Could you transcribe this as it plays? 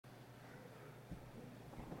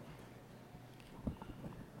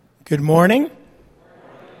Good morning.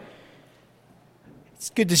 It's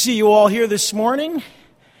good to see you all here this morning.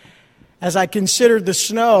 As I considered the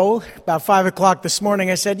snow about 5 o'clock this morning,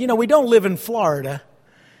 I said, we don't live in Florida.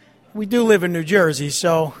 We do live in New Jersey,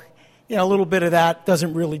 so, a little bit of that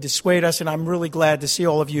doesn't really dissuade us, and I'm really glad to see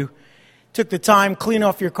all of you took the time, clean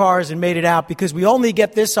off your cars, and made it out, because we only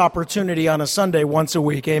get this opportunity on a Sunday once a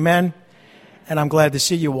week, amen? And I'm glad to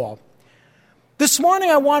see you all. This morning,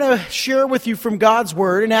 I want to share with you from God's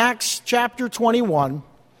Word in Acts chapter 21.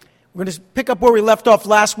 We're going to pick up where we left off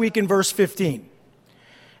last week in verse 15.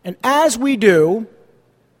 And as we do,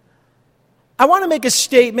 I want to make a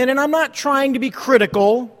statement, and I'm not trying to be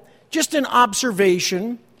critical, just an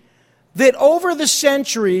observation, that over the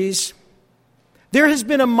centuries, there has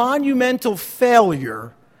been a monumental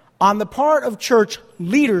failure on the part of church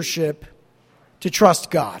leadership to trust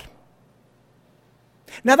God.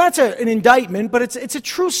 Now, that's an indictment, but it's a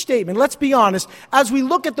true statement. Let's be honest. As we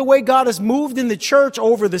look at the way God has moved in the church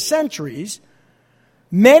over the centuries,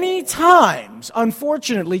 many times,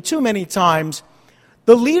 unfortunately, too many times,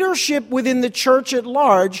 the leadership within the church at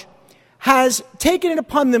large has taken it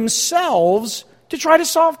upon themselves to try to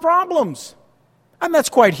solve problems. And that's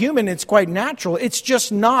quite human. It's quite natural. It's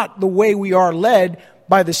just not the way we are led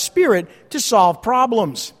by the Spirit to solve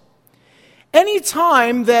problems. Any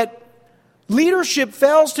time that leadership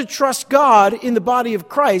fails to trust God in the body of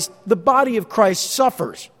Christ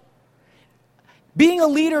suffers. Being a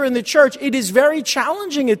leader in the church, it is very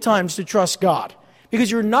challenging at times to trust God,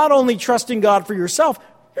 because you're not only trusting God for yourself,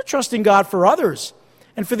 you're trusting God for others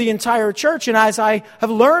and for the entire church. And as I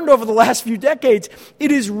have learned over the last few decades,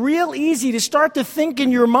 it is real easy to start to think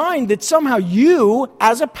in your mind that somehow you,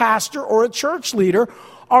 as a pastor or a church leader,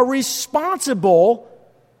 are responsible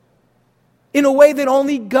in a way that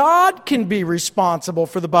only God can be responsible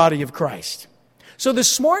for the body of Christ. So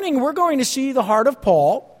this morning we're going to see the heart of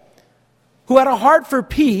Paul, who had a heart for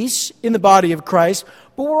peace in the body of Christ,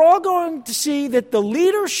 but we're all going to see that the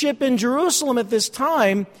leadership in Jerusalem at this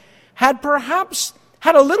time had perhaps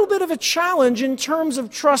had a little bit of a challenge in terms of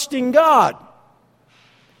trusting God.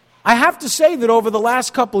 I have to say that over the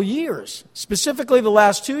last couple years, specifically the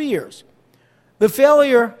last 2 years, the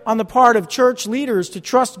failure on the part of church leaders to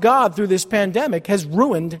trust God through this pandemic has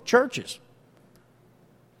ruined churches.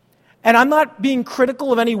 And I'm not being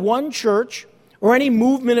critical of any one church or any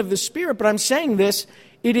movement of the Spirit, but I'm saying this,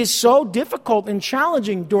 it is so difficult and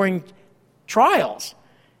challenging during trials,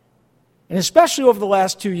 and especially over the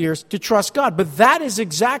last 2 years, to trust God. But that is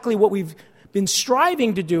exactly what we've been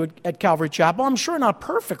striving to do at Calvary Chapel. I'm sure not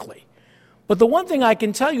perfectly. But the one thing I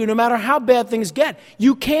can tell you, no matter how bad things get,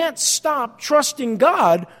 you can't stop trusting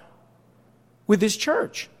God with His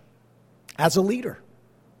church as a leader.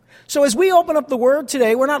 So as we open up the Word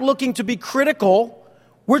today, we're not looking to be critical.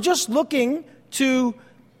 We're just looking to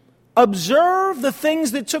observe the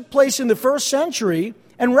things that took place in the first century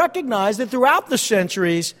and recognize that throughout the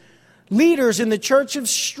centuries, leaders in the church have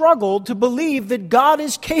struggled to believe that God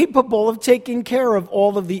is capable of taking care of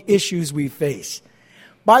all of the issues we face.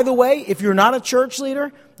 By the way, if you're not a church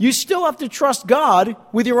leader, you still have to trust God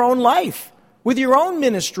with your own life, with your own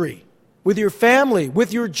ministry, with your family,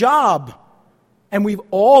 with your job. And we've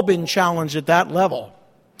all been challenged at that level.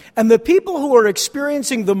 And the people who are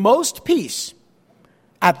experiencing the most peace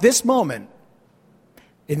at this moment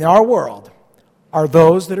in our world are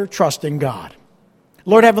those that are trusting God.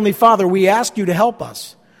 Lord Heavenly Father, we ask you to help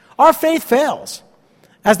us. Our faith fails.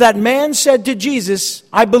 As that man said to Jesus,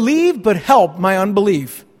 I believe, but help my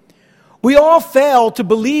unbelief. We all fail to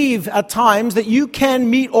believe at times that you can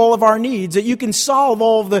meet all of our needs, that you can solve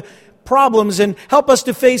all of the problems and help us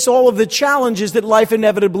to face all of the challenges that life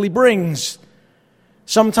inevitably brings.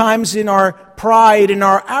 Sometimes in our pride and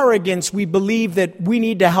our arrogance, we believe that we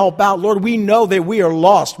need to help out. Lord, we know that we are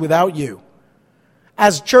lost without you.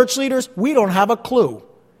 As church leaders, we don't have a clue.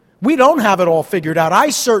 We don't have it all figured out.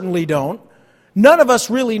 I certainly don't. None of us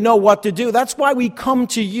really know what to do. That's why we come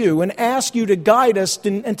to you and ask you to guide us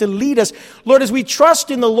and to lead us. Lord, as we trust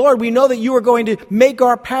in the Lord, we know that you are going to make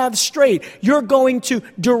our paths straight. You're going to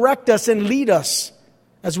direct us and lead us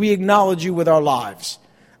as we acknowledge you with our lives.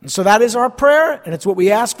 And so that is our prayer, and it's what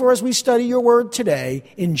we ask for as we study your word today.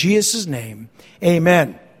 In Jesus' name,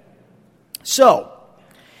 amen. So,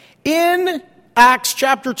 in Acts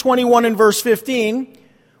chapter 21 and verse 15,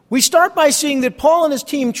 we start by seeing that Paul and his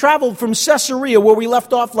team traveled from Caesarea, where we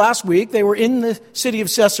left off last week. They were in the city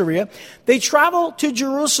of Caesarea. They traveled to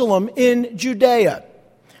Jerusalem in Judea.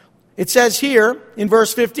 It says here in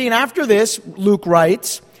verse 15, after this, Luke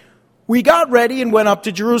writes, we got ready and went up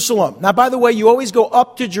to Jerusalem. Now, by the way, you always go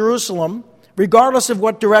up to Jerusalem, regardless of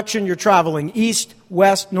what direction you're traveling, east,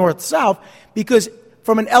 west, north, south, because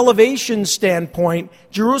from an elevation standpoint,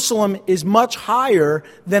 Jerusalem is much higher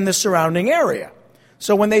than the surrounding area.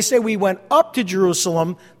 So when they say we went up to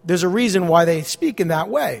Jerusalem, there's a reason why they speak in that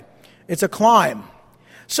way. It's a climb.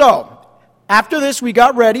 So, after this, we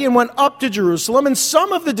got ready and went up to Jerusalem, and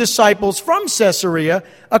some of the disciples from Caesarea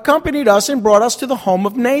accompanied us and brought us to the home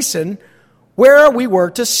of Mnason, where we were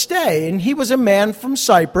to stay. And he was a man from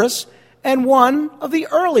Cyprus and one of the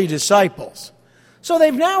early disciples. So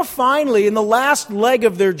they've now finally, in the last leg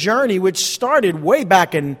of their journey, which started way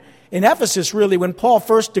back in Ephesus, really, when Paul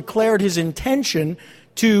first declared his intention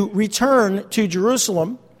to return to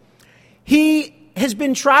Jerusalem, he has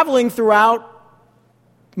been traveling throughout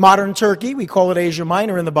modern Turkey, we call it Asia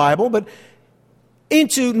Minor in the Bible, but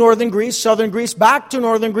into northern Greece, southern Greece, back to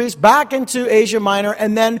northern Greece, back into Asia Minor,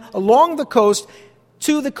 and then along the coast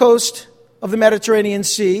to the coast of the Mediterranean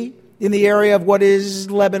Sea, in the area of what is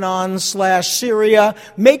Lebanon/Syria,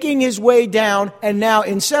 making his way down, and now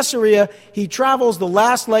in Caesarea, he travels the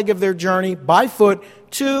last leg of their journey by foot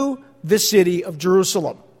to the city of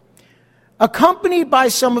Jerusalem, accompanied by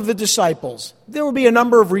some of the disciples. There will be a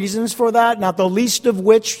number of reasons for that, not the least of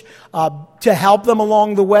which to help them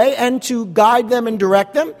along the way and to guide them and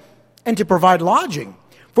direct them and to provide lodging.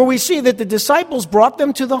 For we see that the disciples brought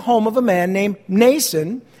them to the home of a man named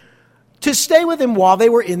Mnason to stay with him while they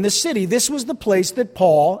were in the city. This was the place that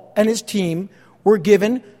Paul and his team were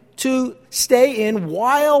given to stay in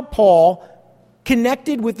while Paul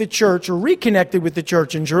connected with the church or reconnected with the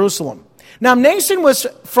church in Jerusalem. Now, Mnason was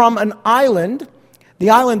from an island,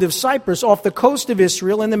 the island of Cyprus, off the coast of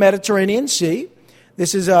Israel in the Mediterranean Sea.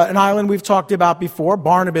 This is an island we've talked about before.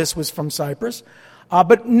 Barnabas was from Cyprus.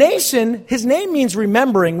 But Mnason, his name means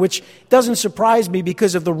remembering, which doesn't surprise me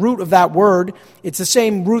because of the root of that word. It's the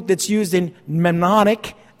same root that's used in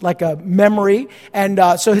mnemonic, like a memory. And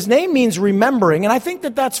so his name means remembering. And I think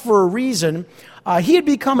that that's for a reason. He had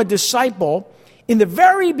become a disciple in the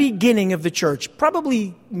very beginning of the church,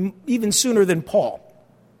 probably even sooner than Paul.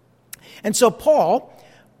 And so Paul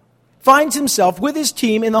finds himself with his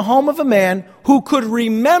team in the home of a man who could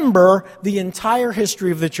remember the entire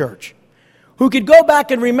history of the church, who could go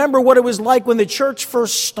back and remember what it was like when the church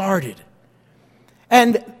first started.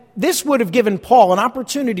 And this would have given Paul an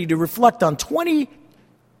opportunity to reflect on 20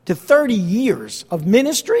 to 30 years of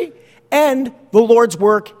ministry and the Lord's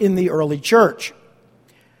work in the early church.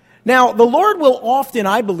 Now, the Lord will often,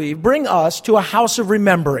 I believe, bring us to a house of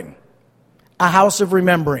remembering. A house of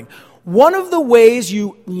remembering. One of the ways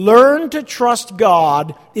you learn to trust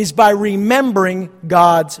God is by remembering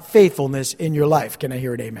God's faithfulness in your life. Can I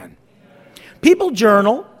hear an amen? People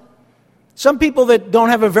journal. Some people that don't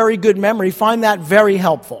have a very good memory find that very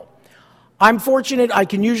helpful. I'm fortunate I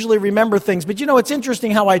can usually remember things, but it's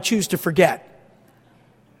interesting how I choose to forget.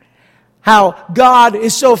 How God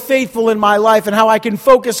is so faithful in my life and how I can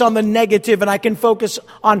focus on the negative and I can focus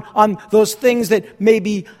on those things that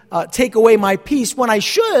maybe take away my peace when I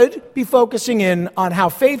should be focusing in on how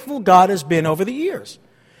faithful God has been over the years.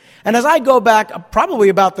 And as I go back probably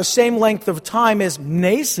about the same length of time as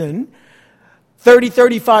Mnason, 30,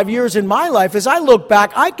 35 years in my life, as I look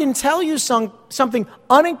back, I can tell you something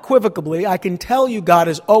unequivocally. I can tell you God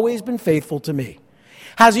has always been faithful to me.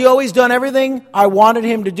 Has he always done everything I wanted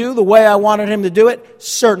him to do the way I wanted him to do it?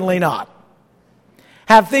 Certainly not.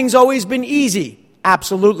 Have things always been easy?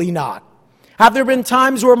 Absolutely not. Have there been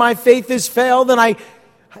times where my faith has failed and I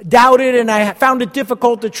doubted and I found it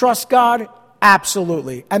difficult to trust God?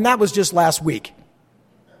 Absolutely. And that was just last week.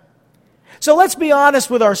 So let's be honest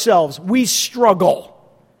with ourselves. We struggle.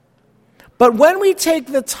 But when we take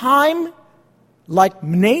the time, like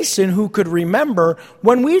Mnason, who could remember,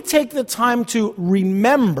 when we take the time to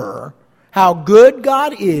remember how good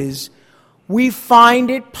God is, we find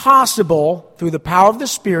it possible through the power of the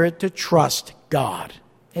Spirit to trust God.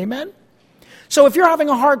 Amen? So if you're having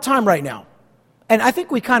a hard time right now, and I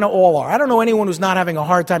think we kind of all are. I don't know anyone who's not having a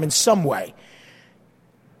hard time in some way.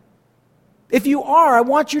 If you are, I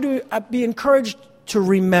want you to be encouraged to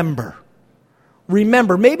remember.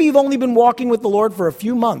 Remember, maybe you've only been walking with the Lord for a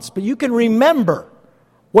few months, but you can remember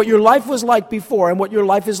what your life was like before and what your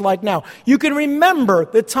life is like now. You can remember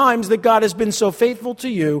the times that God has been so faithful to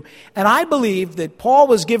you. And I believe that Paul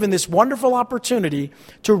was given this wonderful opportunity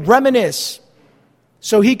to reminisce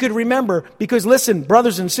so he could remember. Because listen,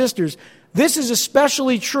 brothers and sisters, this is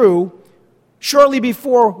especially true shortly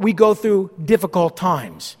before we go through difficult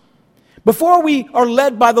times. Before we are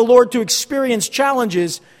led by the Lord to experience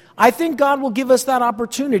challenges, I think God will give us that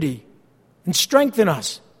opportunity and strengthen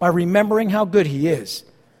us by remembering how good he is.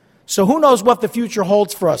 So who knows what the future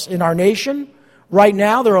holds for us in our nation? Right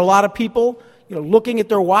now, there are a lot of people, looking at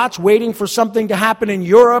their watch, waiting for something to happen in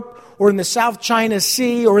Europe or in the South China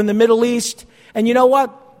Sea or in the Middle East. And you know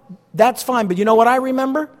what? That's fine. But you know what I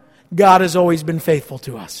remember? God has always been faithful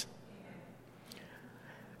to us.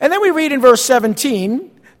 And then we read in verse 17,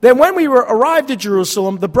 that when we arrived at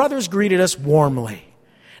Jerusalem, the brothers greeted us warmly.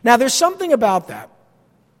 Now, there's something about that.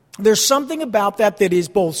 There's something about that is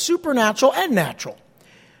both supernatural and natural,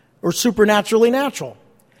 or supernaturally natural.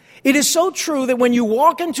 It is so true that when you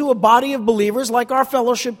walk into a body of believers like our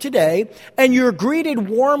fellowship today, and you're greeted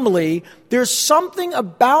warmly, there's something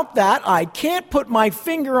about that. I can't put my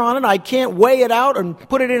finger on it. I can't weigh it out and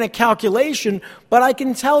put it in a calculation, but I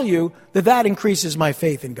can tell you that increases my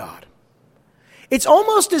faith in God. It's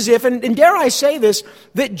almost as if, and dare I say this,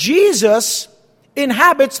 that Jesus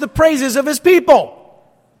inhabits the praises of his people.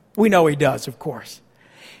 We know he does, of course.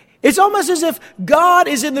 It's almost as if God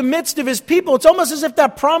is in the midst of his people. It's almost as if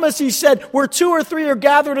that promise he said, where 2 or 3 are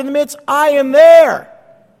gathered in the midst, I am there.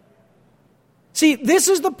 See, this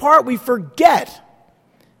is the part we forget.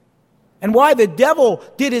 And why the devil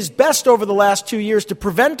did his best over the last 2 years to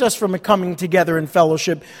prevent us from coming together in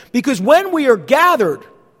fellowship. Because when we are gathered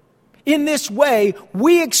in this way,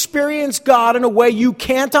 we experience God in a way you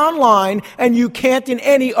can't online and you can't in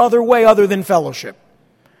any other way other than fellowship.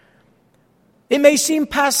 It may seem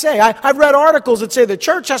passé. I've read articles that say the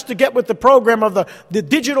church has to get with the program of the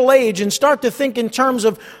digital age and start to think in terms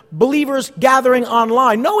of believers gathering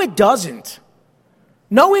online. No, it doesn't.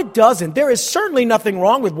 No, it doesn't. There is certainly nothing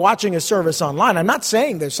wrong with watching a service online. I'm not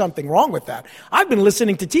saying there's something wrong with that. I've been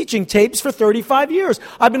listening to teaching tapes for 35 years.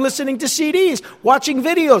 I've been listening to CDs, watching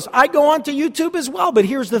videos. I go on to YouTube as well. But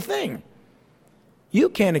here's the thing. You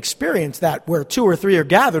can't experience that where 2 or 3 are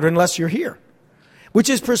gathered unless you're here. Which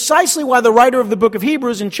is precisely why the writer of the book of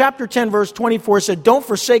Hebrews in chapter 10, verse 24 said, don't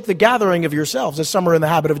forsake the gathering of yourselves, as some are in the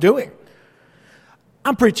habit of doing.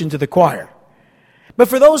 I'm preaching to the choir. But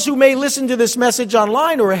for those who may listen to this message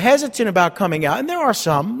online or are hesitant about coming out, and there are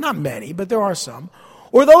some, not many, but there are some,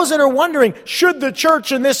 or those that are wondering, should the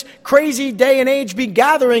church in this crazy day and age be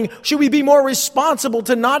gathering? Should we be more responsible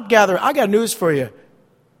to not gather? I got news for you.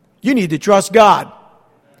 You need to trust God.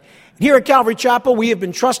 Here at Calvary Chapel, we have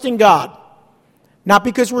been trusting God. Not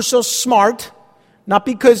because we're so smart, not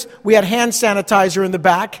because we had hand sanitizer in the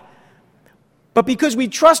back, but because we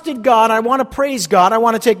trusted God. I want to praise God. I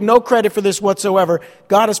want to take no credit for this whatsoever.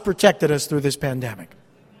 God has protected us through this pandemic.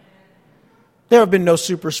 There have been no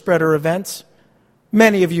super spreader events.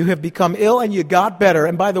 Many of you have become ill and you got better.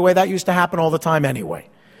 And by the way, that used to happen all the time anyway.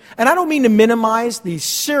 And I don't mean to minimize the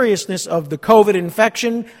seriousness of the COVID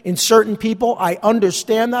infection in certain people. I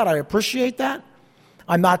understand that. I appreciate that.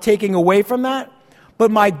 I'm not taking away from that. But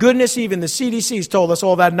my goodness, even the CDC's told us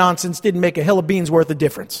all that nonsense didn't make a hill of beans worth of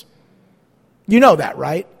difference. You know that,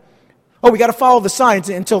 right? Oh, we got to follow the science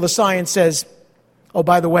until the science says, oh,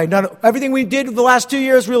 by the way, everything we did the last 2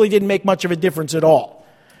 years really didn't make much of a difference at all.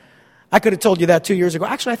 I could have told you that 2 years ago.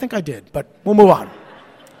 Actually, I think I did, but we'll move on.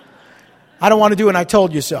 I don't want to do it, and I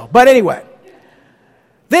told you so. But anyway,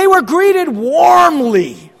 they were greeted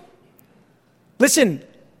warmly. Listen,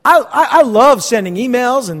 I love sending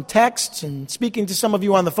emails and texts and speaking to some of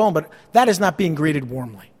you on the phone, but that is not being greeted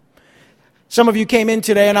warmly. Some of you came in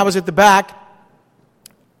today and I was at the back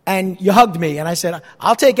and you hugged me and I said,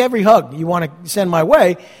 I'll take every hug you want to send my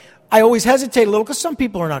way. I always hesitate a little because some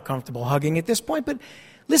people are not comfortable hugging at this point, but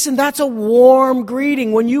listen, that's a warm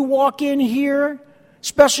greeting. When you walk in here,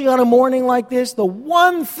 especially on a morning like this, the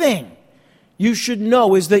one thing you should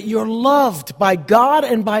know is that you're loved by God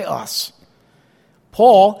and by us.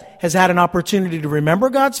 Paul has had an opportunity to remember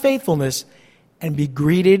God's faithfulness and be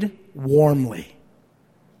greeted warmly.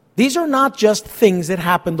 These are not just things that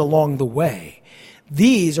happened along the way.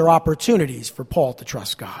 These are opportunities for Paul to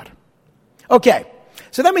trust God. Okay,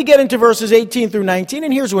 so then we get into verses 18 through 19,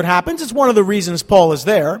 and here's what happens. It's one of the reasons Paul is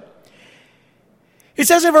there. It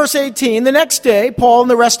says in verse 18, the next day, Paul and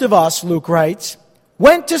the rest of us, Luke writes,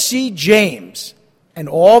 went to see James. And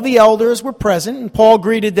all the elders were present, and Paul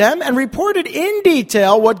greeted them and reported in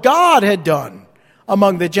detail what God had done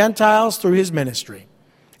among the Gentiles through his ministry.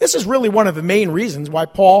 This is really one of the main reasons why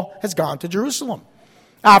Paul has gone to Jerusalem.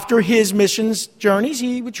 After his missions journeys,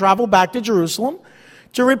 he would travel back to Jerusalem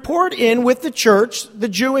to report in with the church, the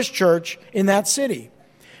Jewish church in that city.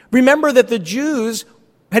 Remember that the Jews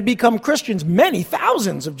had become Christians. Many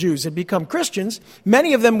thousands of Jews had become Christians.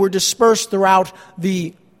 Many of them were dispersed throughout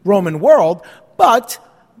the Roman world, but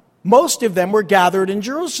most of them were gathered in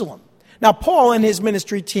Jerusalem. Now, Paul and his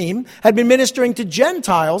ministry team had been ministering to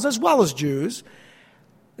Gentiles as well as Jews.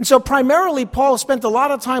 And so primarily Paul spent a lot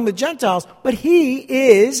of time with Gentiles, but he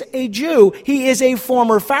is a Jew. He is a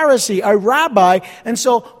former Pharisee, a rabbi. And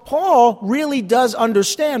so Paul really does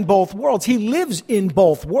understand both worlds. He lives in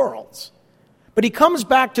both worlds. But he comes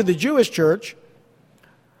back to the Jewish church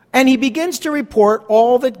and he begins to report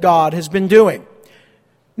all that God has been doing.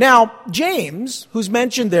 Now, James, who's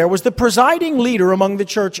mentioned there, was the presiding leader among the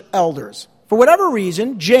church elders. For whatever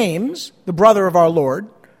reason, James, the brother of our Lord,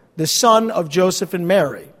 the son of Joseph and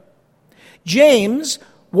Mary, James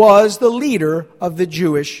was the leader of the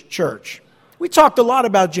Jewish church. We talked a lot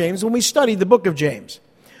about James when we studied the book of James.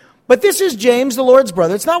 But this is James, the Lord's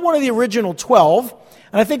brother. It's not one of the original 12.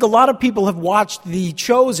 And I think a lot of people have watched The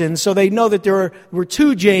Chosen, so they know that there were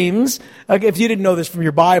two James. If you didn't know this from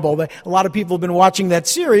your Bible, a lot of people have been watching that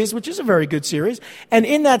series, which is a very good series. And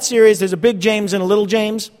in that series, there's a big James and a little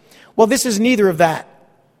James. Well, this is neither of that.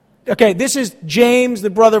 Okay, this is James, the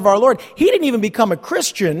brother of our Lord. He didn't even become a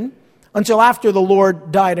Christian until after the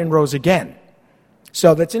Lord died and rose again.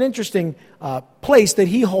 So that's an interesting place that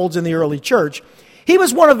he holds in the early church. He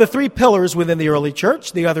was one of the three pillars within the early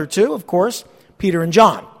church. The other two, of course, Peter and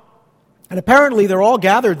John. And apparently they're all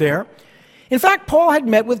gathered there. In fact, Paul had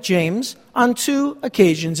met with James on two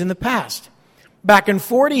occasions in the past. Back in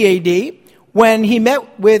 40 A.D., when he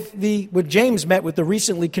met with James met with the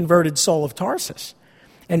recently converted Saul of Tarsus.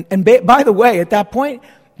 And by the way, at that point,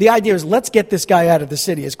 the idea is let's get this guy out of the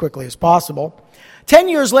city as quickly as possible. 10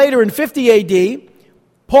 years later, in 50 A.D.,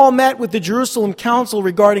 Paul met with the Jerusalem council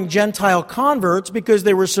regarding Gentile converts because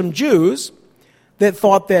there were some Jews that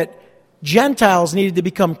thought that Gentiles needed to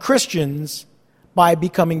become Christians by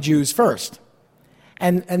becoming Jews first.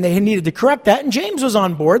 And they needed to correct that, and James was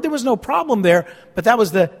on board. There was no problem there, but that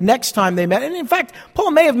was the next time they met. And in fact, Paul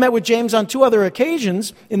may have met with James on two other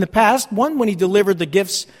occasions in the past. One when he delivered the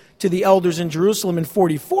gifts to the elders in Jerusalem in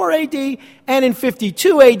 44 A.D., and in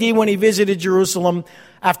 52 A.D. when he visited Jerusalem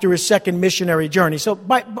after his second missionary journey. So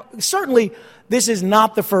certainly, this is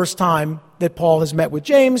not the first time that Paul has met with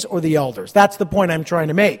James or the elders. That's the point I'm trying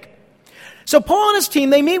to make. So Paul and his team,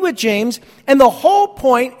 they meet with James, and the whole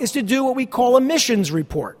point is to do what we call a missions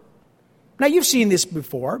report. Now, you've seen this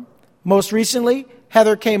before. Most recently,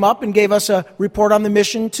 Heather came up and gave us a report on the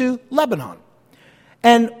mission to Lebanon.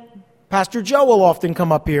 And Pastor Joe will often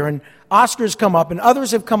come up here, and Oscar's come up, and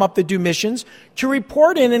others have come up to do missions to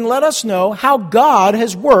report in and let us know how God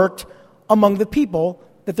has worked among the people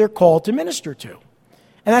that they're called to minister to.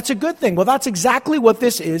 And that's a good thing. Well, that's exactly what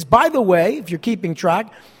this is. By the way, if you're keeping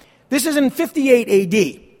track, this is in 58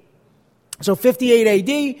 A.D. So 58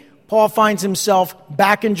 A.D., Paul finds himself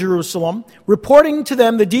back in Jerusalem, reporting to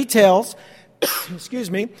them the details,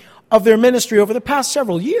 of their ministry over the past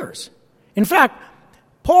several years. In fact,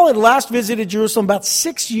 Paul had last visited Jerusalem about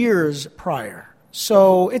 6 years prior.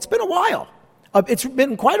 So it's been a while. It's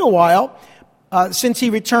been quite a while since he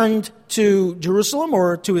returned to Jerusalem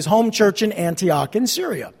or to his home church in Antioch in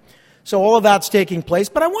Syria. So all of that's taking place.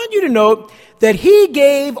 But I want you to note that he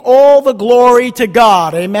gave all the glory to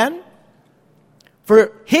God, amen,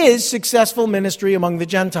 for his successful ministry among the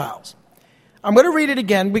Gentiles. I'm going to read it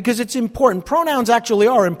again because it's important. Pronouns actually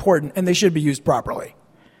are important, and they should be used properly.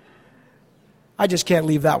 I just can't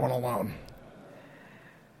leave that one alone.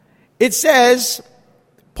 It says,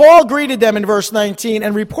 Paul greeted them in verse 19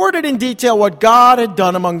 and reported in detail what God had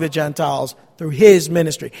done among the Gentiles through his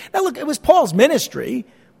ministry. Now look, it was Paul's ministry,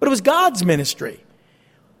 but it was God's ministry.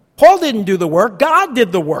 Paul didn't do the work. God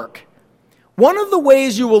did the work. One of the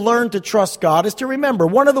ways you will learn to trust God is to remember.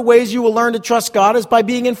 One of the ways you will learn to trust God is by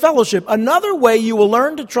being in fellowship. Another way you will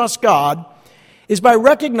learn to trust God is by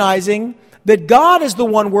recognizing that God is the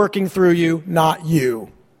one working through you, not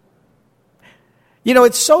you. You know,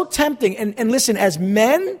 it's so tempting. And listen, as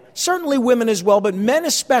men, certainly women as well, but men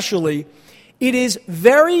especially, it is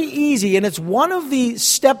very easy, and it's one of the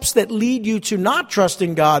steps that lead you to not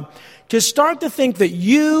trusting God, to start to think that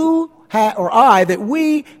that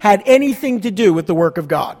we had anything to do with the work of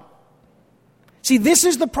God. See, this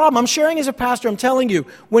is the problem. I'm sharing as a pastor, I'm telling you,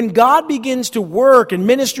 when God begins to work and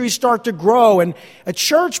ministries start to grow and a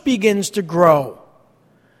church begins to grow,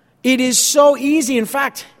 it is so easy. In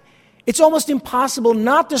fact, it's almost impossible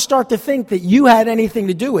not to start to think that you had anything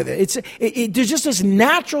to do with it. There's just this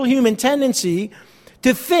natural human tendency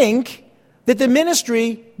to think that the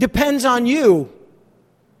ministry depends on you.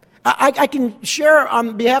 I can share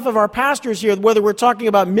on behalf of our pastors here, whether we're talking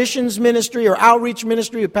about missions ministry or outreach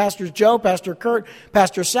ministry with Pastors Joe, Pastor Kurt,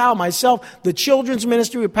 Pastor Sal, myself, the children's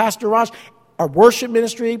ministry with Pastor Raj, our worship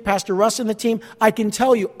ministry, Pastor Russ and the team. I can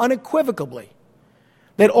tell you unequivocally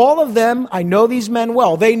that all of them, I know these men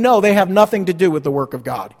well, they know they have nothing to do with the work of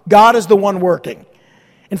God. God is the one working.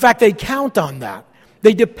 In fact, they count on that.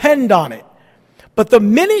 They depend on it. But the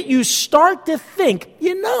minute you start to think,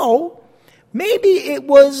 maybe it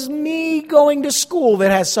was me going to school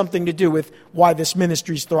that has something to do with why this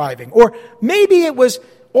ministry's thriving. Or maybe it was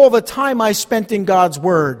all the time I spent in God's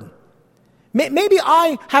Word. Maybe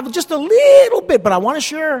I have just a little bit, but I want to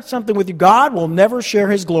share something with you. God will never share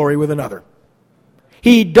His glory with another.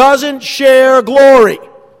 He doesn't share glory.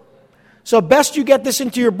 So best you get this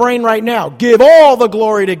into your brain right now. Give all the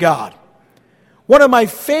glory to God. One of my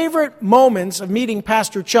favorite moments of meeting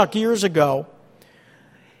Pastor Chuck years ago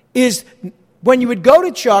is when you would go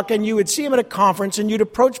to Chuck and you would see him at a conference and you'd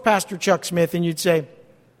approach Pastor Chuck Smith and you'd say,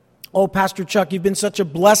 "Oh, Pastor Chuck, you've been such a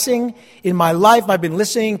blessing in my life. I've been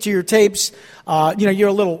listening to your tapes. You're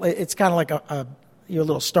a little, it's kind of like you're a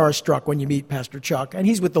little starstruck when you meet Pastor Chuck, and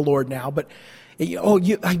he's with the Lord now, but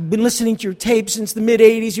I've been listening to your tapes since the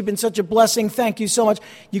mid-'80s. You've been such a blessing. Thank you so much."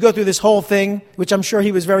 You go through this whole thing, which I'm sure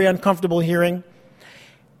he was very uncomfortable hearing.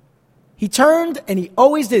 He turned, and he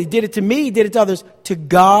always did. He did it to me. He did it to others. "To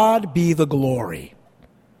God be the glory."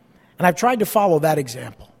 And I've tried to follow that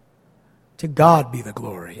example. To God be the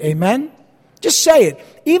glory. Amen? Just say it.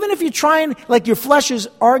 Even if you're trying, like your flesh is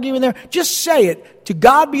arguing there, just say it. To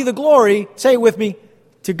God be the glory. Say it with me.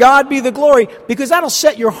 To God be the glory. Because that'll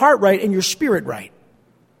set your heart right and your spirit right.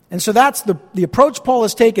 And so that's the approach Paul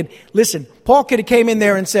has taken. Listen, Paul could have came in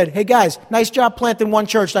there and said, "Hey guys, nice job planting one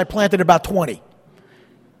church. I planted about 20.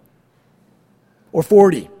 Or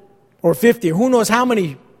 40. Or 50. Or who knows how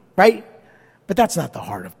many, right? But that's not the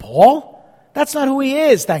heart of Paul. That's not who he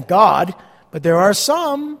is, thank God. But there are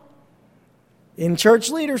some in church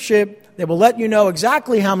leadership that will let you know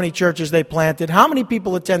exactly how many churches they planted, how many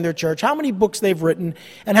people attend their church, how many books they've written,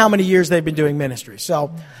 and how many years they've been doing ministry.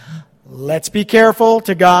 So let's be careful.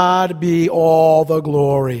 To God be all the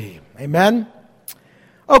glory. Amen?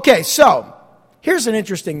 Okay, so here's an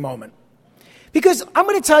interesting moment. Because I'm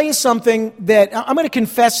going to tell you something I'm going to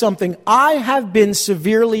confess something. I have been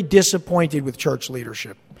severely disappointed with church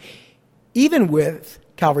leadership. Even with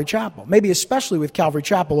Calvary Chapel, maybe especially with Calvary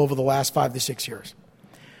Chapel over the last 5 to 6 years.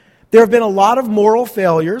 There have been a lot of moral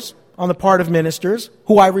failures on the part of ministers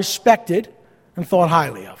who I respected and thought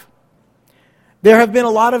highly of. There have been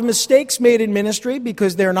a lot of mistakes made in ministry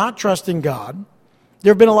because they're not trusting God.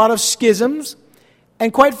 There have been a lot of schisms.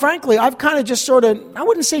 And quite frankly, I've kind of just I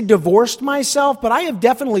wouldn't say divorced myself, but I have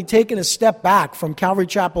definitely taken a step back from Calvary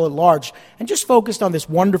Chapel at large and just focused on this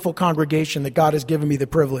wonderful congregation that God has given me the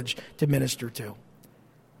privilege to minister to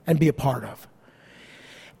and be a part of.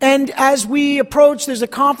 And as we approach, there's a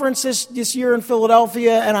conference this year in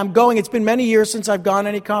Philadelphia, and I'm going. It's been many years since I've gone to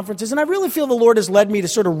any conferences, and I really feel the Lord has led me to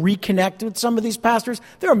sort of reconnect with some of these pastors.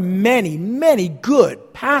 There are many, many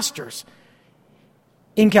good pastors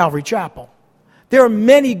in Calvary Chapel. There are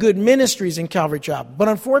many good ministries in Calvary Chapel, but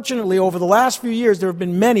unfortunately, over the last few years, there have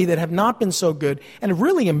been many that have not been so good and have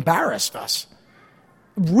really embarrassed us.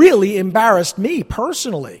 Really embarrassed me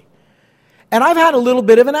personally. And I've had a little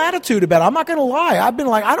bit of an attitude about it. I'm not going to lie. I've been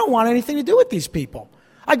like, I don't want anything to do with these people.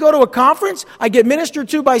 I go to a conference, I get ministered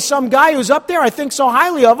to by some guy who's up there, I think so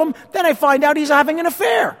highly of him, then I find out he's having an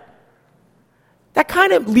affair. That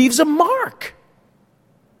kind of leaves a mark.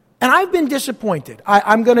 And I've been disappointed.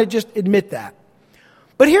 I'm going to just admit that.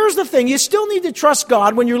 But here's the thing, you still need to trust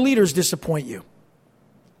God when your leaders disappoint you.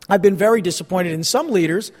 I've been very disappointed in some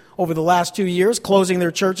leaders over the last 2 years, closing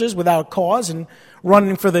their churches without cause and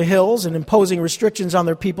running for the hills and imposing restrictions on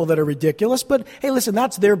their people that are ridiculous. But hey, listen,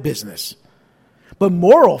 that's their business. But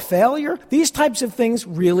moral failure, these types of things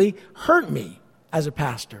really hurt me as a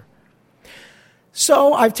pastor.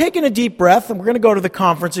 So I've taken a deep breath, and we're going to go to the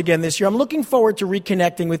conference again this year. I'm looking forward to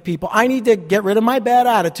reconnecting with people. I need to get rid of my bad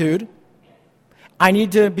attitude. I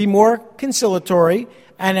need to be more conciliatory,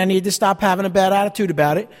 and I need to stop having a bad attitude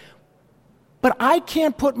about it. But I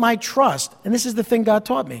can't put my trust, and this is the thing God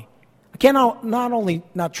taught me. I can't not only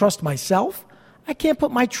not trust myself, I can't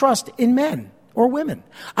put my trust in men or women.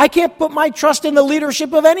 I can't put my trust in the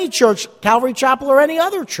leadership of any church, Calvary Chapel or any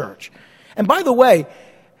other church. And by the way,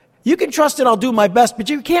 you can trust that I'll do my best, but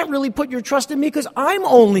you can't really put your trust in me because I'm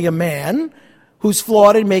only a man who's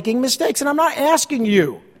flawed and making mistakes. And I'm not asking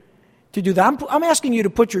you to do that. I'm asking you to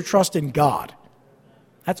put your trust in God.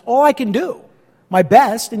 That's all I can do. My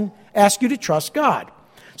best, and ask you to trust God.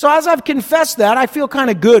 So as I've confessed that, I feel kind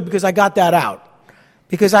of good because I got that out.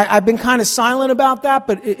 Because I've been kind of silent about that,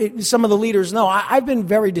 but some of the leaders know. I've been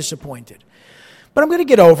very disappointed. But I'm going to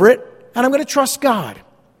get over it, and I'm going to trust God.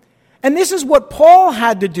 And this is what Paul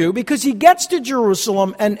had to do, because he gets to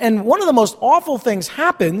Jerusalem, and one of the most awful things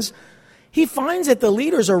happens. He finds that the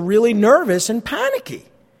leaders are really nervous and panicky.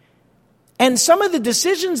 And some of the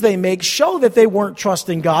decisions they make show that they weren't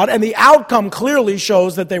trusting God, and the outcome clearly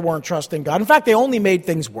shows that they weren't trusting God. In fact, they only made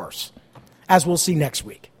things worse, as we'll see next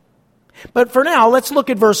week. But for now, let's look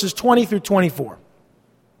at verses 20 through 24.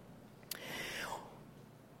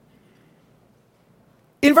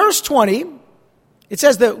 In verse 20, it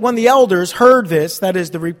says that when the elders heard this, that is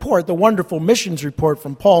the report, the wonderful missions report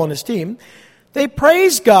from Paul and his team, they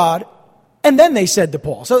praised God, and then they said to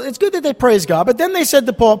Paul. So it's good that they praised God, but then they said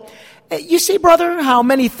to Paul, you see, brother, how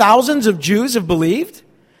many thousands of Jews have believed?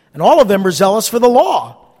 And all of them are zealous for the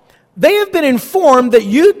law. They have been informed that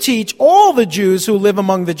you teach all the Jews who live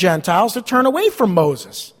among the Gentiles to turn away from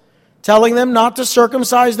Moses, telling them not to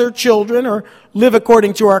circumcise their children or live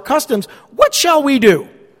according to our customs. What shall we do?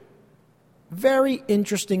 Very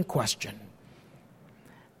interesting question.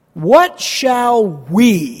 What shall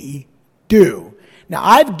we do? Now,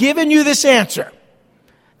 I've given you this answer,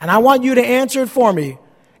 and I want you to answer it for me.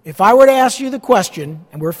 If I were to ask you the question,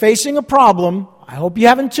 and we're facing a problem, I hope you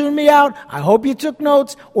haven't tuned me out, I hope you took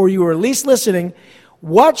notes, or you were at least listening.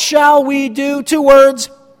 What shall we do? 2 words.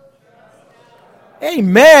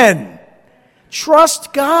 Amen.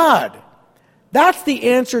 Trust God. That's the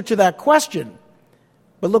answer to that question.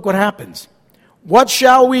 But look what happens. What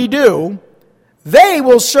shall we do? They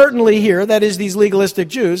will certainly hear, that is, these legalistic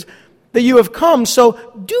Jews, that you have come, so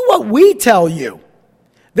do what we tell you.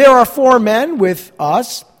 There are 4 men with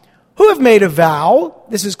us who have made a vow.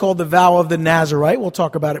 This is called the vow of the Nazarite. We'll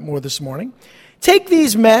talk about it more this morning. Take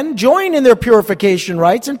these men, join in their purification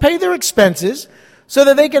rites, and pay their expenses so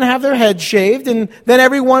that they can have their heads shaved, and then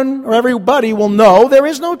everyone or everybody will know there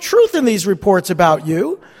is no truth in these reports about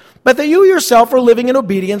you, but that you yourself are living in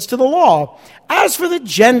obedience to the law. As for the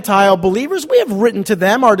Gentile believers, we have written to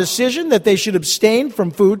them our decision that they should abstain from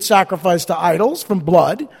food sacrificed to idols, from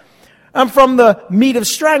blood, and from the meat of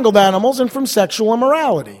strangled animals, and from sexual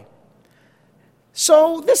immorality.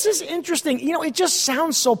 So this is interesting. You know, it just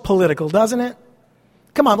sounds so political, doesn't it?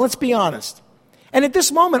 Come on, let's be honest. And at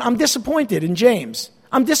this moment, I'm disappointed in James.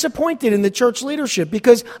 I'm disappointed in the church leadership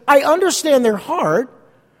because I understand their heart.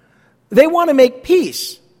 They want to make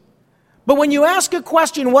peace. But when you ask a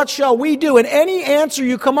question, what shall we do? And any answer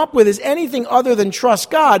you come up with is anything other than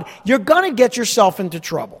trust God, you're going to get yourself into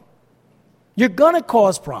trouble. You're going to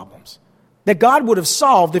cause problems that God would have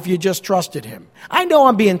solved if you just trusted Him. I know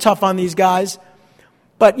I'm being tough on these guys,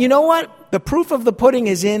 but you know what? The proof of the pudding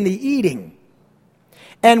is in the eating.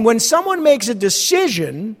 And when someone makes a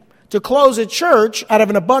decision to close a church out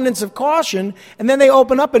of an abundance of caution, and then they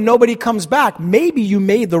open up and nobody comes back, maybe you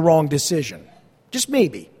made the wrong decision. Just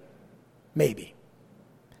maybe. Maybe.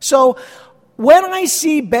 So when I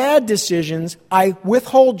see bad decisions, I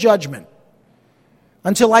withhold judgment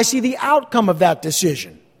until I see the outcome of that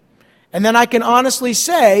decision. And then I can honestly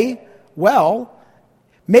say, well,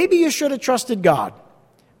 maybe you should have trusted God.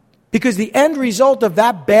 Because the end result of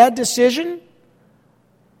that bad decision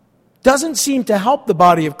doesn't seem to help the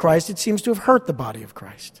body of Christ. It seems to have hurt the body of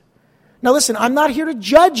Christ. Now listen, I'm not here to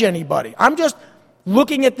judge anybody. I'm just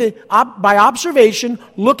looking at by observation,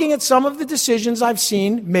 looking at some of the decisions I've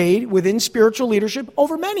seen made within spiritual leadership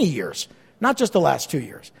over many years, not just the last 2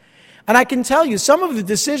 years. And I can tell you some of the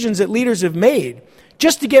decisions that leaders have made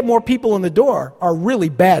just to get more people in the door are really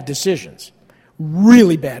bad decisions.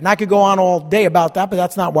 Really bad. And I could go on all day about that, but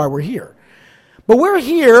that's not why we're here. But we're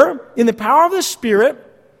here in the power of the Spirit,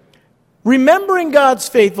 remembering God's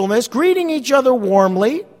faithfulness, greeting each other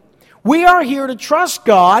warmly. We are here to trust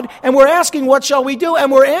God, and we're asking, what shall we do?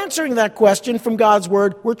 And we're answering that question from God's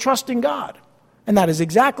Word. We're trusting God. And that is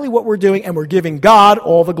exactly what we're doing, and we're giving God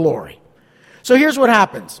all the glory. So here's what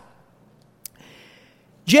happens.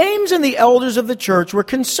 James and the elders of the church were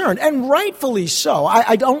concerned, and rightfully so.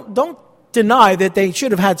 I don't deny that they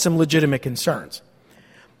should have had some legitimate concerns.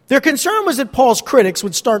 Their concern was that Paul's critics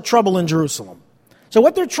would start trouble in Jerusalem. So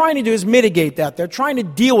what they're trying to do is mitigate that. They're trying to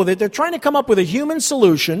deal with it. They're trying to come up with a human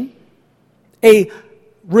solution, a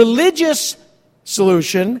religious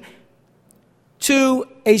solution to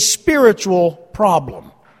a spiritual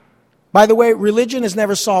problem. By the way, religion has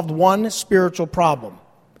never solved one spiritual problem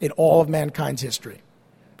in all of mankind's history.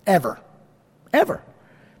 Ever. Ever.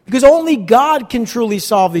 Because only God can truly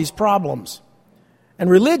solve these problems. And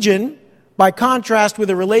religion, by contrast with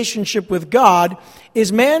a relationship with God,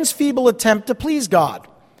 is man's feeble attempt to please God.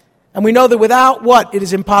 And we know that without what? It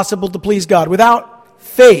is impossible to please God. Without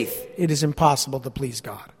faith, it is impossible to please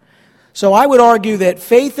God. So I would argue that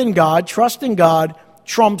faith in God, trust in God,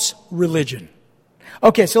 trumps religion.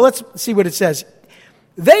 Okay, so let's see what it says.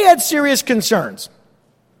 They had serious concerns.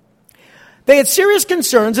 They had serious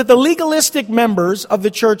concerns that the legalistic members of the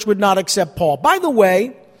church would not accept Paul. By the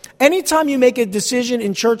way, anytime you make a decision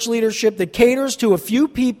in church leadership that caters to a few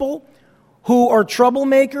people who are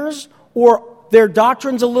troublemakers, or their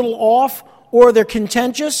doctrine's a little off, or they're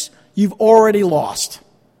contentious, you've already lost.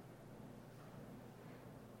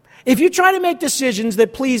 If you try to make decisions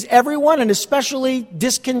that please everyone, and especially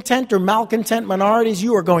discontent or malcontent minorities,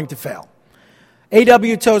 you are going to fail.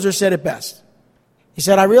 A.W. Tozer said it best. He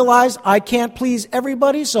said, I realize I can't please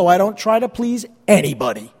everybody, so I don't try to please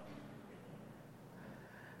anybody.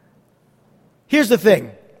 Here's the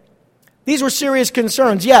thing. These were serious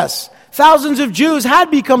concerns, yes. Thousands of Jews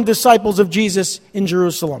had become disciples of Jesus in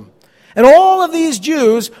Jerusalem. And all of these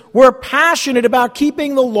Jews were passionate about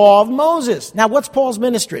keeping the law of Moses. Now, what's Paul's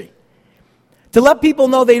ministry? To let people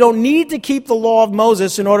know they don't need to keep the law of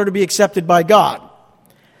Moses in order to be accepted by God.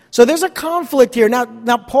 So there's a conflict here.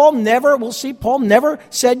 Now Paul never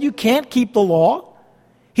said you can't keep the law.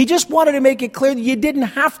 He just wanted to make it clear that you didn't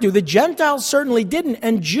have to. The Gentiles certainly didn't,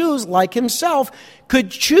 and Jews like himself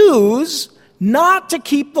could choose not to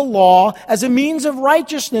keep the law as a means of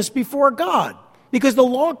righteousness before God, because the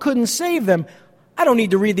law couldn't save them. I don't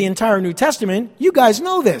need to read the entire New Testament. You guys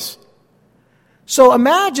know this. So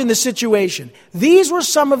imagine the situation. These were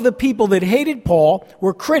some of the people that hated Paul,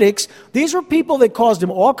 were critics. These were people that caused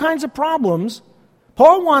him all kinds of problems.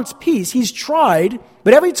 Paul wants peace. He's tried,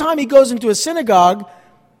 but every time he goes into a synagogue,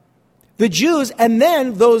 the Jews and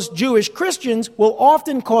then those Jewish Christians will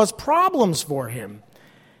often cause problems for him.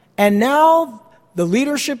 And now the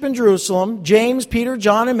leadership in Jerusalem, James, Peter,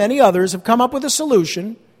 John, and many others have come up with a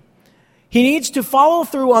solution. He needs to follow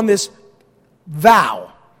through on this vow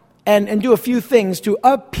and do a few things to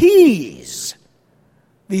appease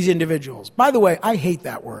these individuals. By the way, I hate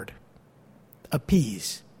that word,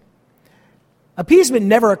 appease. Appeasement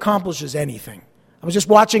never accomplishes anything. I was just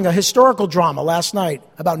watching a historical drama last night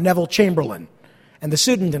about Neville Chamberlain and the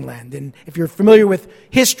Sudetenland. And if you're familiar with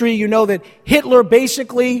history, you know that Hitler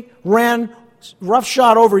basically ran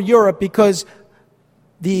roughshod over Europe because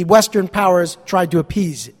the Western powers tried to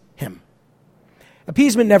appease him.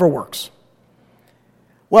 Appeasement never works.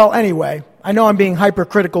 Well, anyway, I know I'm being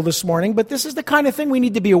hypercritical this morning, but this is the kind of thing we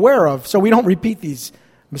need to be aware of so we don't repeat these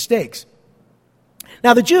mistakes.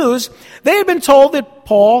 Now, the Jews, they had been told that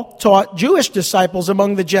Paul taught Jewish disciples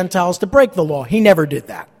among the Gentiles to break the law. He never did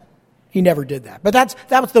that. But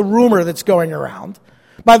that was the rumor that's going around.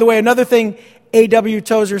 By the way, another thing A.W.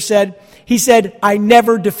 Tozer said, he said, I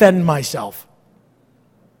never defend myself.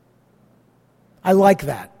 I like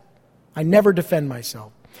that. I never defend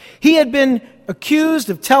myself. He had been accused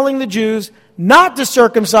of telling the Jews not to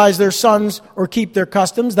circumcise their sons or keep their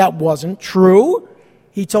customs. That wasn't true.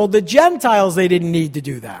 He told the Gentiles they didn't need to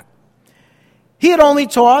do that. He had only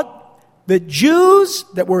taught that Jews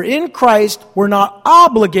that were in Christ were not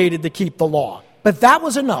obligated to keep the law. But that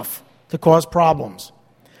was enough to cause problems.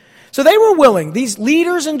 So they were willing, these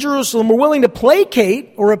leaders in Jerusalem were willing to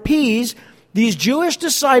placate or appease these Jewish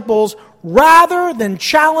disciples rather than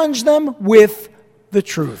challenge them with the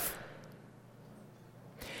truth.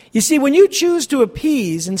 You see, when you choose to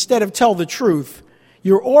appease instead of tell the truth,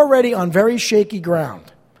 you're already on very shaky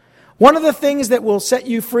ground. One of the things that will set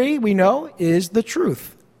you free, we know, is the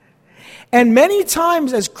truth. And many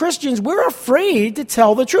times as Christians, we're afraid to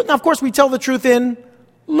tell the truth. Now, of course, we tell the truth in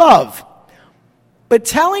love. But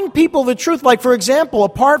telling people the truth, like, for example,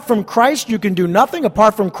 apart from Christ, you can do nothing.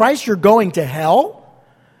 Apart from Christ, you're going to hell.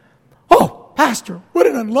 Oh, Pastor, what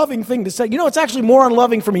an unloving thing to say. You know, it's actually more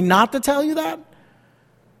unloving for me not to tell you that.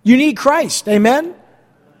 You need Christ, amen?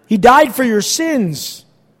 He died for your sins.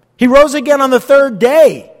 He rose again on the third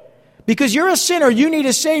day. Because you're a sinner, you need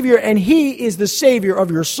a Savior, and He is the Savior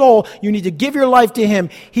of your soul. You need to give your life to Him.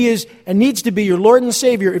 He is and needs to be your Lord and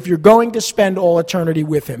Savior if you're going to spend all eternity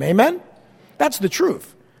with Him. Amen? That's the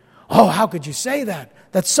truth. Oh, how could you say that?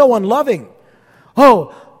 That's so unloving.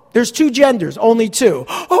 Oh, there's two genders, only two.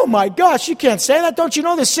 Oh my gosh, you can't say that. Don't you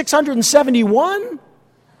know there's 671?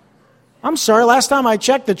 I'm sorry, last time I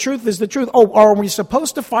checked, the truth is the truth. Oh, are we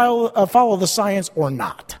supposed to follow the science or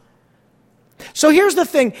not? So here's the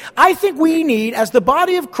thing. I think we need, as the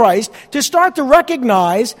body of Christ, to start to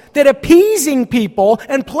recognize that appeasing people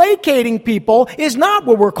and placating people is not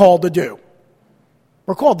what we're called to do.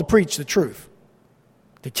 We're called to preach the truth,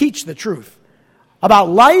 to teach the truth about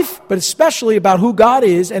life, but especially about who God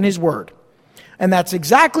is and His Word. And that's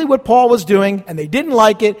exactly what Paul was doing, and they didn't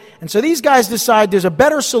like it. And so these guys decide there's a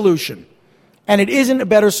better solution. And it isn't a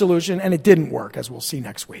better solution, and it didn't work, as we'll see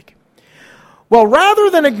next week. Well, rather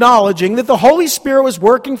than acknowledging that the Holy Spirit was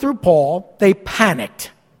working through Paul, they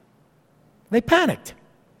panicked.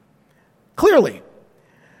 Clearly,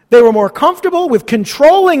 they were more comfortable with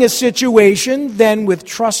controlling a situation than with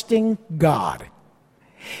trusting God.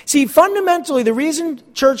 See, fundamentally, the reason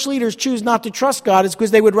church leaders choose not to trust God is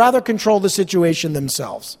because they would rather control the situation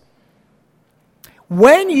themselves.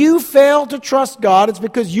 When you fail to trust God, it's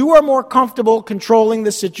because you are more comfortable controlling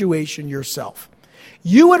the situation yourself.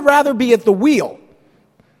 You would rather be at the wheel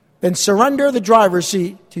than surrender the driver's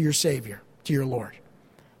seat to your Savior, to your Lord.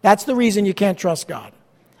 That's the reason you can't trust God.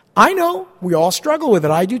 I know, we all struggle with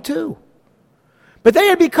it. I do too. But they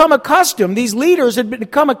had become accustomed, these leaders had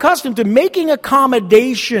become accustomed to making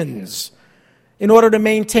accommodations in order to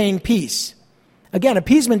maintain peace. Again,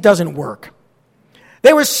 appeasement doesn't work.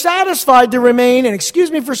 They were satisfied to remain, and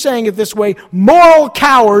excuse me for saying it this way, moral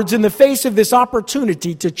cowards in the face of this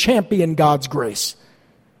opportunity to champion God's grace.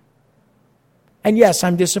 And yes,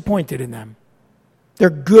 I'm disappointed in them. They're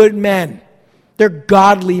good men. They're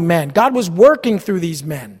godly men. God was working through these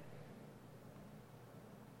men.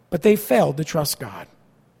 But they failed to trust God.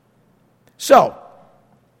 So,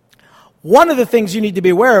 one of the things you need to be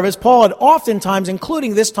aware of is Paul had oftentimes,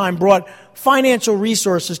 including this time, brought financial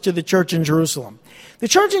resources to the church in Jerusalem. The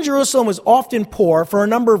church in Jerusalem was often poor for a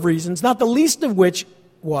number of reasons, not the least of which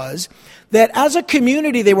was that as a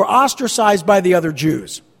community they were ostracized by the other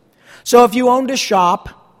Jews. So if you owned a shop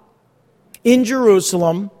in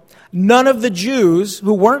Jerusalem, none of the Jews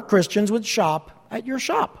who weren't Christians would shop at your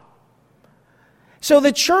shop. So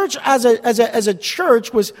the church as a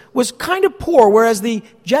church was kind of poor, whereas the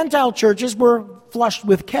Gentile churches were flushed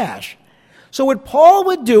with cash. So what Paul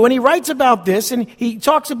would do, and he writes about this, and he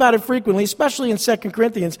talks about it frequently, especially in 2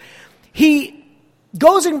 Corinthians, he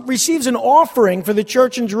goes and receives an offering for the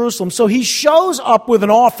church in Jerusalem. So he shows up with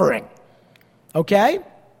an offering. Okay?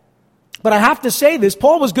 But I have to say this,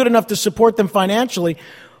 Paul was good enough to support them financially,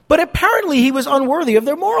 but apparently he was unworthy of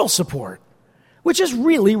their moral support, which is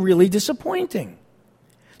really, really disappointing.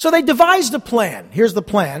 So they devised a plan. Here's the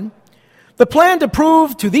plan. The plan to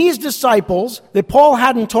prove to these disciples that Paul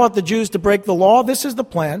hadn't taught the Jews to break the law. This is the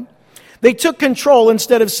plan. They took control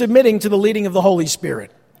instead of submitting to the leading of the Holy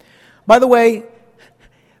Spirit. By the way,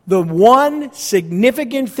 the one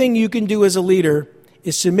significant thing you can do as a leader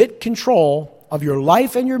is submit control of your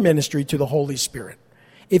life and your ministry to the Holy Spirit.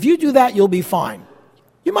 If you do that, you'll be fine.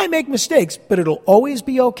 You might make mistakes, but it'll always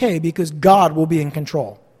be okay because God will be in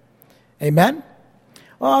control. Amen?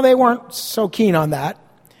 Well, they weren't so keen on that.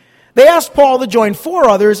 They asked Paul to join 4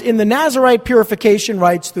 others in the Nazirite purification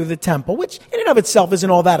rites through the temple, which in and of itself isn't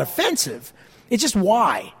all that offensive. It's just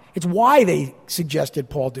why. It's why they suggested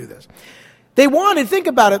Paul do this. They wanted, think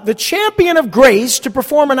about it, the champion of grace to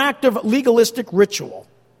perform an act of legalistic ritual.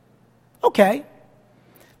 Okay.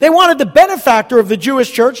 They wanted the benefactor of the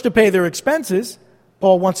Jewish church to pay their expenses.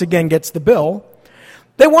 Paul once again gets the bill.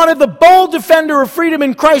 They wanted the bold defender of freedom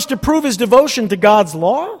in Christ to prove his devotion to God's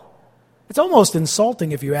law. It's almost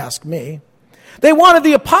insulting if you ask me. They wanted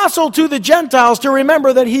the apostle to the Gentiles to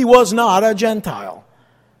remember that he was not a Gentile.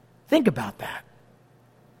 Think about that.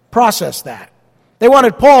 Process that. They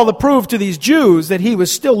wanted Paul to prove to these Jews that he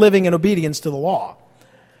was still living in obedience to the law.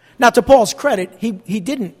 Now, to Paul's credit, he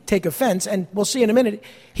didn't take offense, and we'll see in a minute.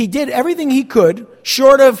 He did everything he could,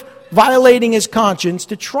 short of violating his conscience,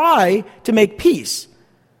 to try to make peace.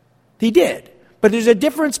 He did. But there's a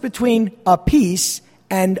difference between a peace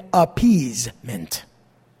and appeasement.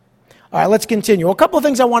 All right, let's continue. A couple of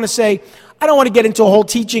things I want to say. I don't want to get into a whole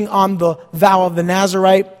teaching on the vow of the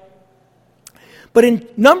Nazirite. But in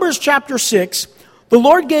Numbers chapter 6, the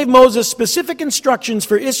Lord gave Moses specific instructions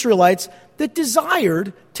for Israelites that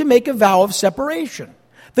desired to make a vow of separation.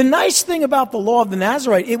 The nice thing about the law of the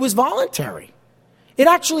Nazirite, it was voluntary. It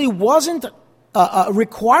actually wasn't a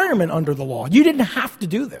requirement under the law. You didn't have to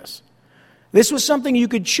do this. This was something you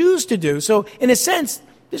could choose to do. So, in a sense,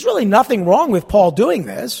 there's really nothing wrong with Paul doing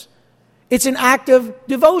this. It's an act of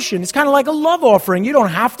devotion. It's kind of like a love offering. You don't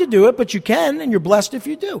have to do it, but you can, and you're blessed if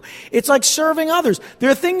you do. It's like serving others. There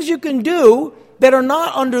are things you can do that are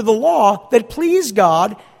not under the law that please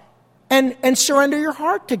God and surrender your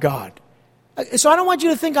heart to God. So I don't want you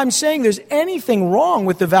to think I'm saying there's anything wrong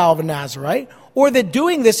with the vow of a Nazirite or that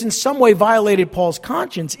doing this in some way violated Paul's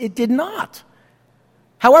conscience. It did not.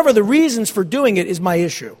 However, the reasons for doing it is my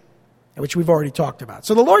issue, which we've already talked about.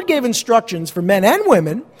 So the Lord gave instructions for men and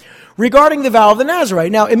women regarding the vow of the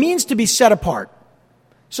Nazirite. Now, it means to be set apart.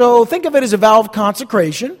 So think of it as a vow of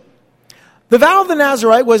consecration. The vow of the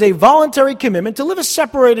Nazirite was a voluntary commitment to live a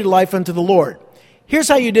separated life unto the Lord. Here's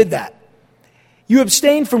how you did that. You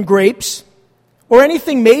abstained from grapes or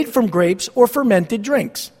anything made from grapes or fermented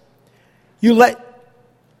drinks. You let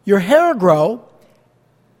your hair grow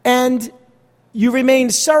and you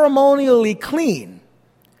remained ceremonially clean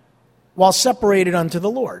while separated unto the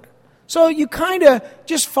Lord. So you kind of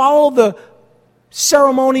just follow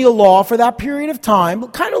ceremonial law for that period of time,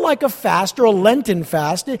 kind of like a fast or a Lenten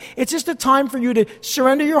fast. It's just a time for you to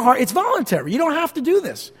surrender your heart. It's voluntary. You don't have to do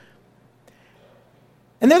this.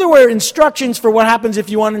 And then there were instructions for what happens if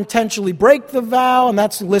you unintentionally break the vow, and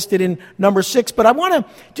that's listed in number 6. But I want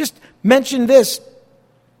to just mention this.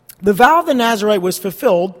 The vow of the Nazarite was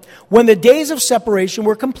fulfilled when the days of separation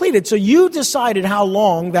were completed. So you decided how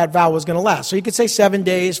long that vow was going to last. So you could say 7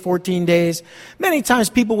 days, 14 days. Many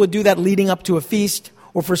times people would do that leading up to a feast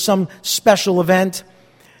or for some special event.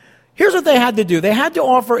 Here's what they had to do. They had to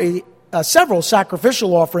offer several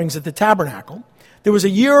sacrificial offerings at the tabernacle. There was a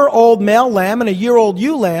year-old male lamb and a year-old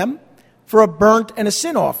ewe lamb for a burnt and a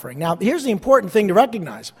sin offering. Now, here's the important thing to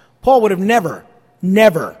recognize. Paul would have never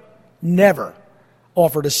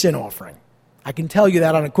offered a sin offering. I can tell you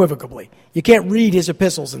that unequivocally. You can't read his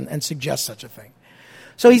epistles and suggest such a thing.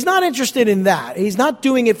 So he's not interested in that. He's not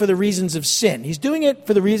doing it for the reasons of sin. He's doing it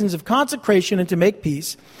for the reasons of consecration and to make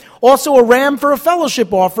peace. Also a ram for a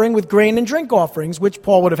fellowship offering with grain and drink offerings, which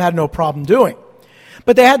Paul would have had no problem doing.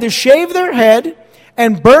 But they had to shave their head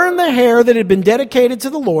and burn the hair that had been dedicated to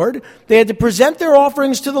the Lord. They had to present their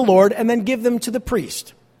offerings to the Lord and then give them to the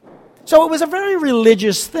priest. So it was a very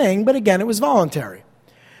religious thing, but again, it was voluntary.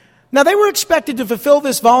 Now, they were expected to fulfill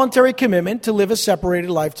this voluntary commitment to live a separated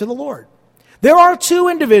life to the Lord. There are 2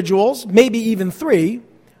 individuals, maybe even 3,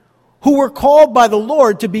 who were called by the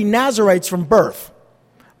Lord to be Nazarites from birth.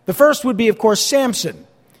 The first would be, of course, Samson.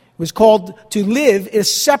 He was called to live a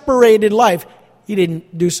separated life. He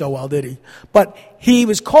didn't do so well, did he? But he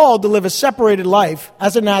was called to live a separated life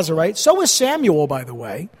as a Nazarite. So was Samuel, by the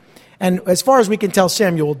way. And as far as we can tell,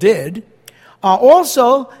 Samuel did.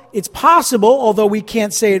 Also, it's possible, although we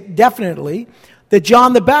can't say it definitely, that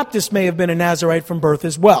John the Baptist may have been a Nazarite from birth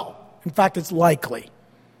as well. In fact, it's likely.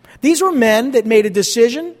 These were men that made a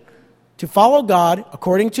decision to follow God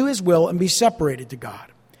according to his will and be separated to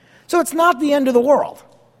God. So it's not the end of the world.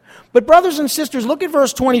 But brothers and sisters, look at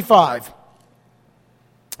verse 25.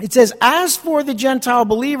 It says, as for the Gentile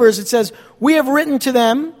believers, it says, we have written to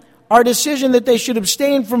them our decision that they should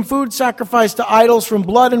abstain from food sacrificed to idols, from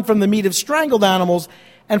blood and from the meat of strangled animals,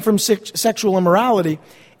 and from sexual immorality.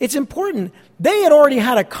 It's important. They had already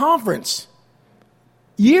had a conference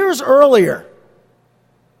years earlier.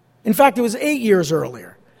 In fact, it was 8 years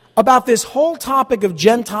earlier, about this whole topic of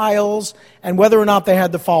Gentiles and whether or not they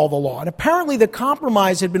had to follow the law. And apparently the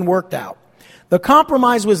compromise had been worked out. The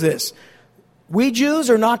compromise was this. We Jews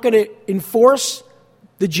are not going to enforce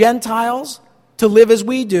the Gentiles to live as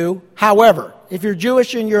we do. However, if you're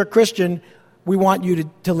Jewish and you're a Christian, we want you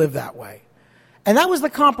to live that way. And that was the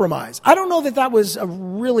compromise. I don't know that that was a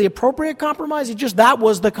really appropriate compromise. It's just that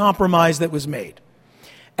was the compromise that was made.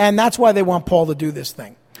 And that's why they want Paul to do this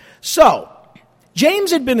thing. So,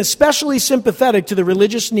 James had been especially sympathetic to the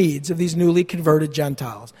religious needs of these newly converted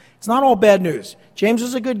Gentiles. It's not all bad news. James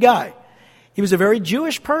was a good guy. He was a very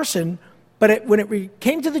Jewish person, but when it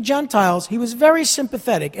came to the Gentiles, he was very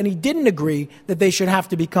sympathetic, and he didn't agree that they should have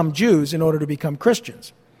to become Jews in order to become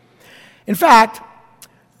Christians. In fact,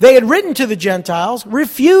 they had written to the Gentiles,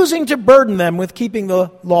 refusing to burden them with keeping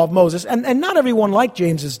the law of Moses. And not everyone liked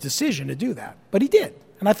James's decision to do that, but he did.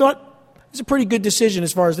 And I thought it was a pretty good decision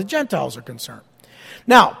as far as the Gentiles are concerned.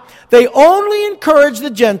 Now, they only encouraged the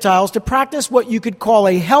Gentiles to practice what you could call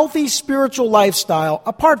a healthy spiritual lifestyle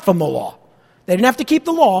apart from the law. They didn't have to keep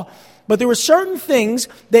the law, but there were certain things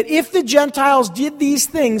that if the Gentiles did these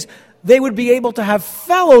things, they would be able to have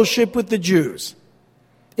fellowship with the Jews.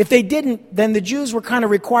 If they didn't, then the Jews were kind of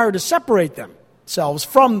required to separate themselves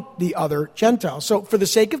from the other Gentiles. So for the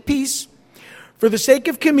sake of peace, for the sake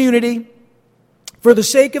of community, for the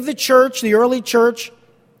sake of the church, the early church,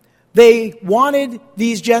 they wanted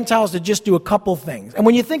these Gentiles to just do a couple things. And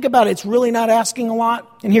when you think about it, it's really not asking a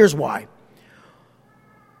lot, and here's why.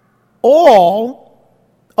 All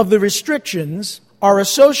of the restrictions are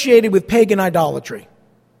associated with pagan idolatry.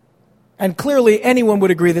 And clearly anyone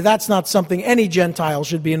would agree that that's not something any Gentile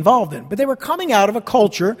should be involved in. But they were coming out of a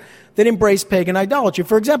culture that embraced pagan idolatry.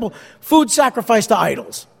 For example, food sacrificed to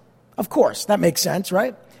idols. Of course, that makes sense,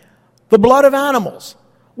 right? The blood of animals.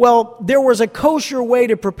 Well, there was a kosher way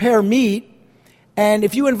to prepare meat, and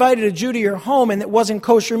if you invited a Jew to your home and it wasn't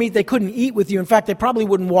kosher meat, they couldn't eat with you. In fact, they probably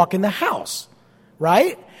wouldn't walk in the house,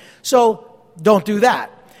 right? So don't do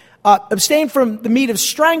that. Abstain from the meat of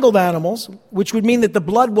strangled animals, which would mean that the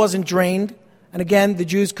blood wasn't drained. And again, the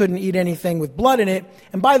Jews couldn't eat anything with blood in it.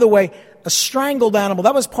 And by the way, a strangled animal,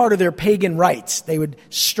 that was part of their pagan rites. They would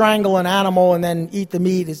strangle an animal and then eat the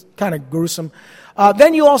meat. It's kind of gruesome.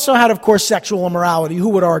 Then you also had, of course, sexual immorality. Who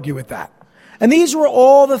would argue with that? And these were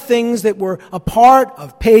all the things that were a part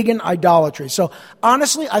of pagan idolatry. So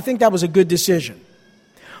honestly, I think that was a good decision.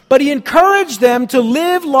 But he encouraged them to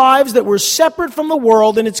live lives that were separate from the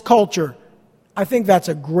world and its culture. I think that's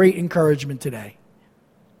a great encouragement today.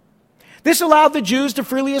 This allowed the Jews to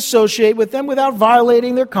freely associate with them without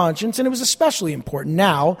violating their conscience, and it was especially important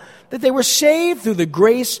now that they were saved through the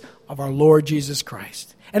grace of our Lord Jesus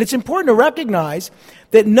Christ. And it's important to recognize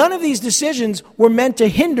that none of these decisions were meant to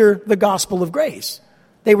hinder the gospel of grace.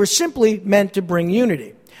 They were simply meant to bring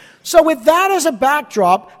unity. So with that as a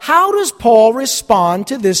backdrop, how does Paul respond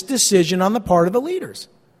to this decision on the part of the leaders?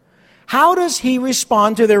 How does he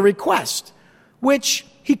respond to their request, which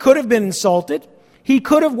he could have been insulted? He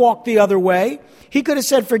could have walked the other way. He could have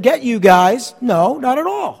said, forget you guys. No, not at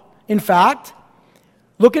all. In fact,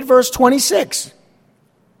 look at verse 26.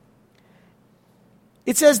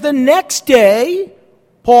 It says, the next day,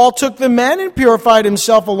 Paul took the men and purified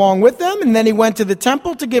himself along with them, and then he went to the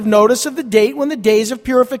temple to give notice of the date when the days of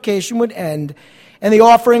purification would end, and the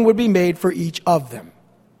offering would be made for each of them.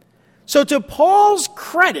 So to Paul's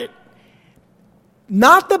credit,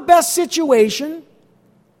 not the best situation,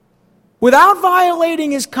 without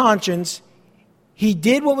violating his conscience, he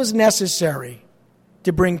did what was necessary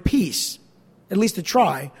to bring peace, at least to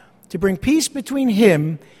try, to bring peace between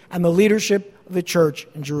him and the leadership of the church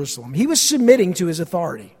in Jerusalem. He was submitting to his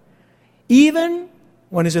authority, even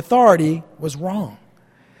when his authority was wrong.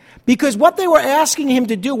 Because what they were asking him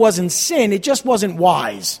to do wasn't sin, it just wasn't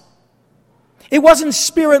wise. It wasn't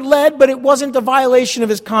spirit-led, but it wasn't a violation of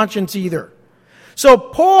his conscience either. So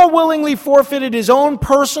Paul willingly forfeited his own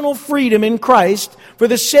personal freedom in Christ for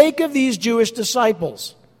the sake of these Jewish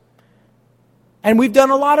disciples. And we've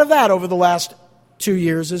done a lot of that over the last 2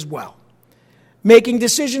 years as well. Making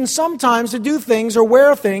decisions sometimes to do things or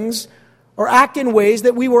wear things or act in ways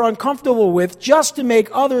that we were uncomfortable with just to make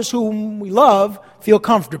others whom we love feel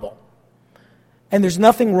comfortable. And there's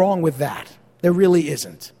nothing wrong with that. There really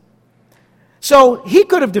isn't. So he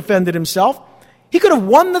could have defended himself. He could have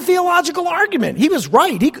won the theological argument. He was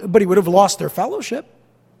right, but he would have lost their fellowship.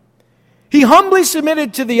 He humbly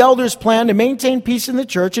submitted to the elders' plan to maintain peace in the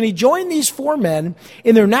church, and he joined these 4 men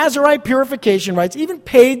in their Nazirite purification rites, even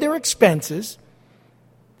paid their expenses.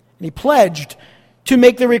 And he pledged to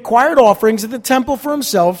make the required offerings at the temple for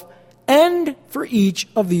himself and for each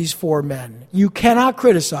of these 4 men. You cannot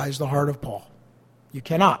criticize the heart of Paul. You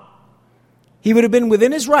cannot. He would have been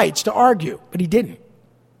within his rights to argue, but he didn't.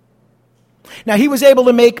 Now, he was able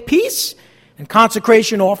to make peace and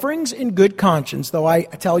consecration offerings in good conscience, though I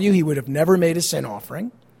tell you, he would have never made a sin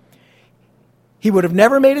offering. He would have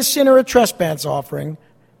never made a sin or a trespass offering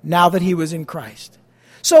now that he was in Christ.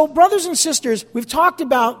 So, brothers and sisters, we've talked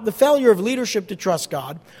about the failure of leadership to trust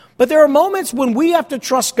God, but there are moments when we have to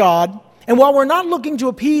trust God, and while we're not looking to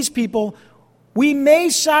appease people, we may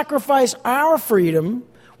sacrifice our freedom.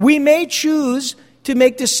 We may choose to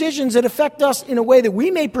make decisions that affect us in a way that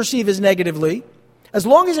we may perceive as negatively. As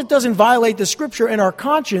long as it doesn't violate the Scripture and our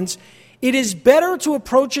conscience, it is better to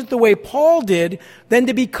approach it the way Paul did than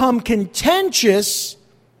to become contentious,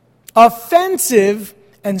 offensive,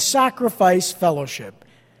 and sacrifice fellowship.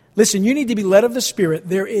 Listen, you need to be led of the Spirit.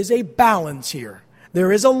 There is a balance here.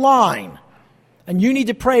 There is a line. And you need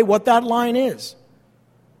to pray what that line is.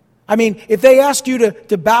 I mean, if they ask you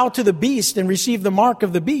to bow to the beast and receive the mark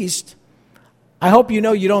of the beast, I hope you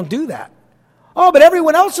know you don't do that. Oh, but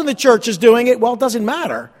everyone else in the church is doing it. Well, it doesn't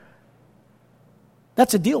matter.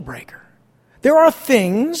 That's a deal breaker. There are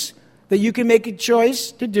things that you can make a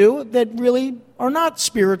choice to do that really are not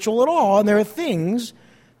spiritual at all, and there are things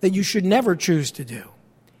that you should never choose to do.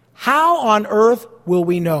 How on earth will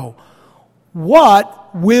we know?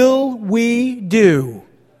 What will we do?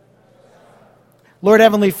 Lord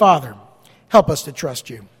Heavenly Father, help us to trust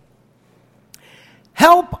you.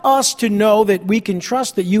 Help us to know that we can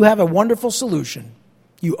trust that you have a wonderful solution.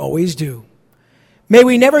 You always do. May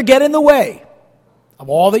we never get in the way of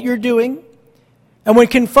all that you're doing. And when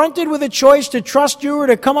confronted with a choice to trust you or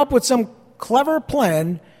to come up with some clever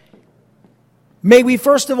plan, may we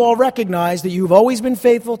first of all recognize that you've always been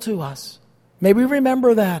faithful to us. May we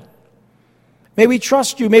remember that. May we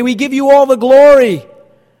trust you. May we give you all the glory.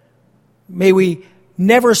 May we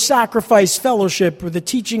never sacrifice fellowship or the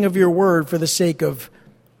teaching of your word for the sake of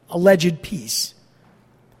alleged peace.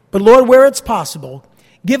 But Lord, where it's possible,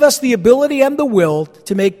 give us the ability and the will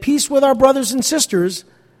to make peace with our brothers and sisters,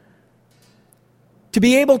 to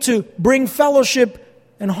be able to bring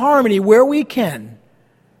fellowship and harmony where we can,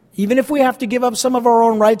 even if we have to give up some of our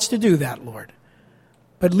own rights to do that, Lord.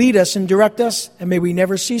 But lead us and direct us, and may we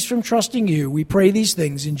never cease from trusting you. We pray these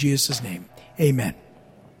things in Jesus' name. Amen.